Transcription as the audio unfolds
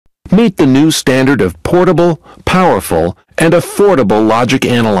Meet the new standard of portable, powerful, and affordable logic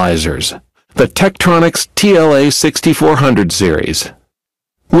analyzers, the Tektronix TLA6400 series.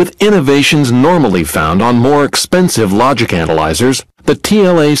 With innovations normally found on more expensive logic analyzers, the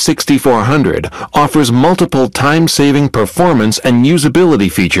TLA6400 offers multiple time-saving performance and usability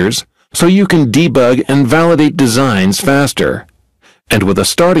features so you can debug and validate designs faster. And with a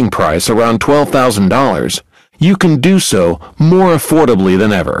starting price around $12,000, you can do so more affordably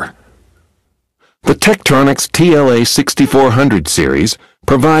than ever. The Tektronix TLA6400 series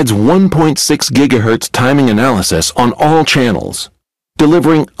provides 1.6 GHz timing analysis on all channels,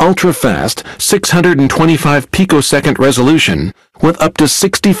 delivering ultra-fast 625 picosecond resolution with up to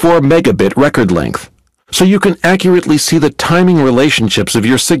 64 megabit record length, so you can accurately see the timing relationships of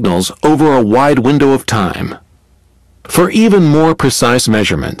your signals over a wide window of time. For even more precise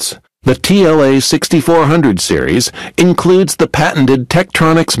measurements, the TLA6400 series includes the patented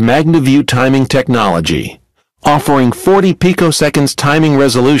Tektronix MagnaView timing technology, offering 40 picoseconds timing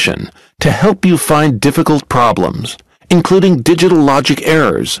resolution to help you find difficult problems, including digital logic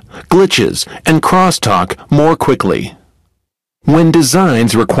errors, glitches, and crosstalk more quickly. When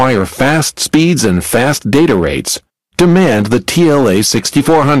designs require fast speeds and fast data rates, demand the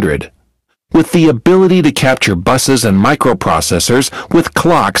TLA6400. With the ability to capture buses and microprocessors with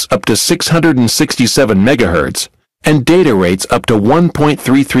clocks up to 667 MHz and data rates up to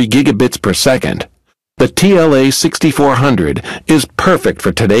 1.33 gigabits per second, the TLA6400 is perfect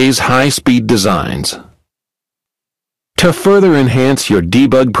for today's high-speed designs. To further enhance your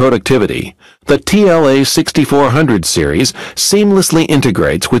debug productivity, the TLA6400 series seamlessly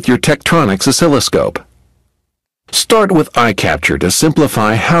integrates with your Tektronix oscilloscope. Start with eye capture to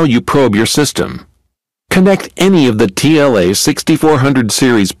simplify how you probe your system. Connect any of the TLA6400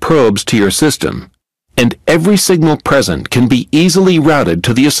 series probes to your system, and every signal present can be easily routed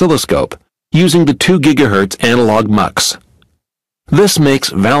to the oscilloscope using the 2 GHz analog mux. This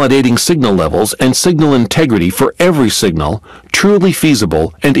makes validating signal levels and signal integrity for every signal truly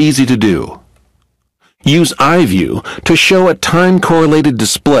feasible and easy to do. Use iView to show a time-correlated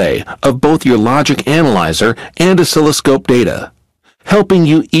display of both your logic analyzer and oscilloscope data, helping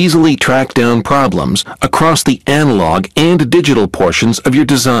you easily track down problems across the analog and digital portions of your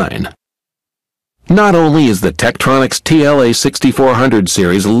design. Not only is the Tektronix TLA6400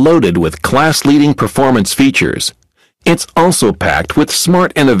 series loaded with class-leading performance features, it's also packed with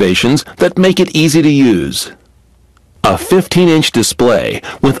smart innovations that make it easy to use. A 15-inch display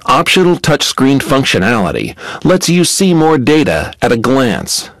with optional touchscreen functionality lets you see more data at a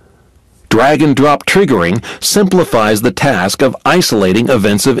glance. Drag-and-drop triggering simplifies the task of isolating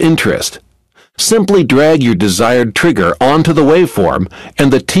events of interest. Simply drag your desired trigger onto the waveform,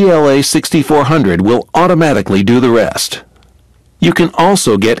 and the TLA6400 will automatically do the rest. You can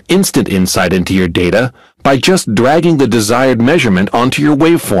also get instant insight into your data by just dragging the desired measurement onto your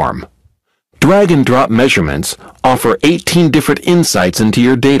waveform. Drag-and-drop measurements offer 18 different insights into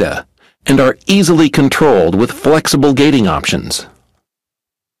your data and are easily controlled with flexible gating options.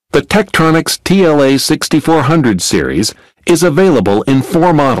 The Tektronix TLA6400 series is available in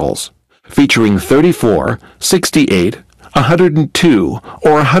 4 models, featuring 34, 68, 102,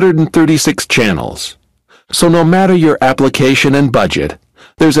 or 136 channels. So no matter your application and budget,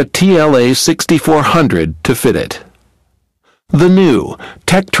 there's a TLA6400 to fit it. The new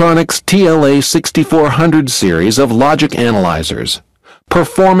Tektronix TLA6400 series of logic analyzers,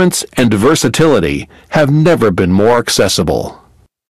 performance and versatility have never been more accessible.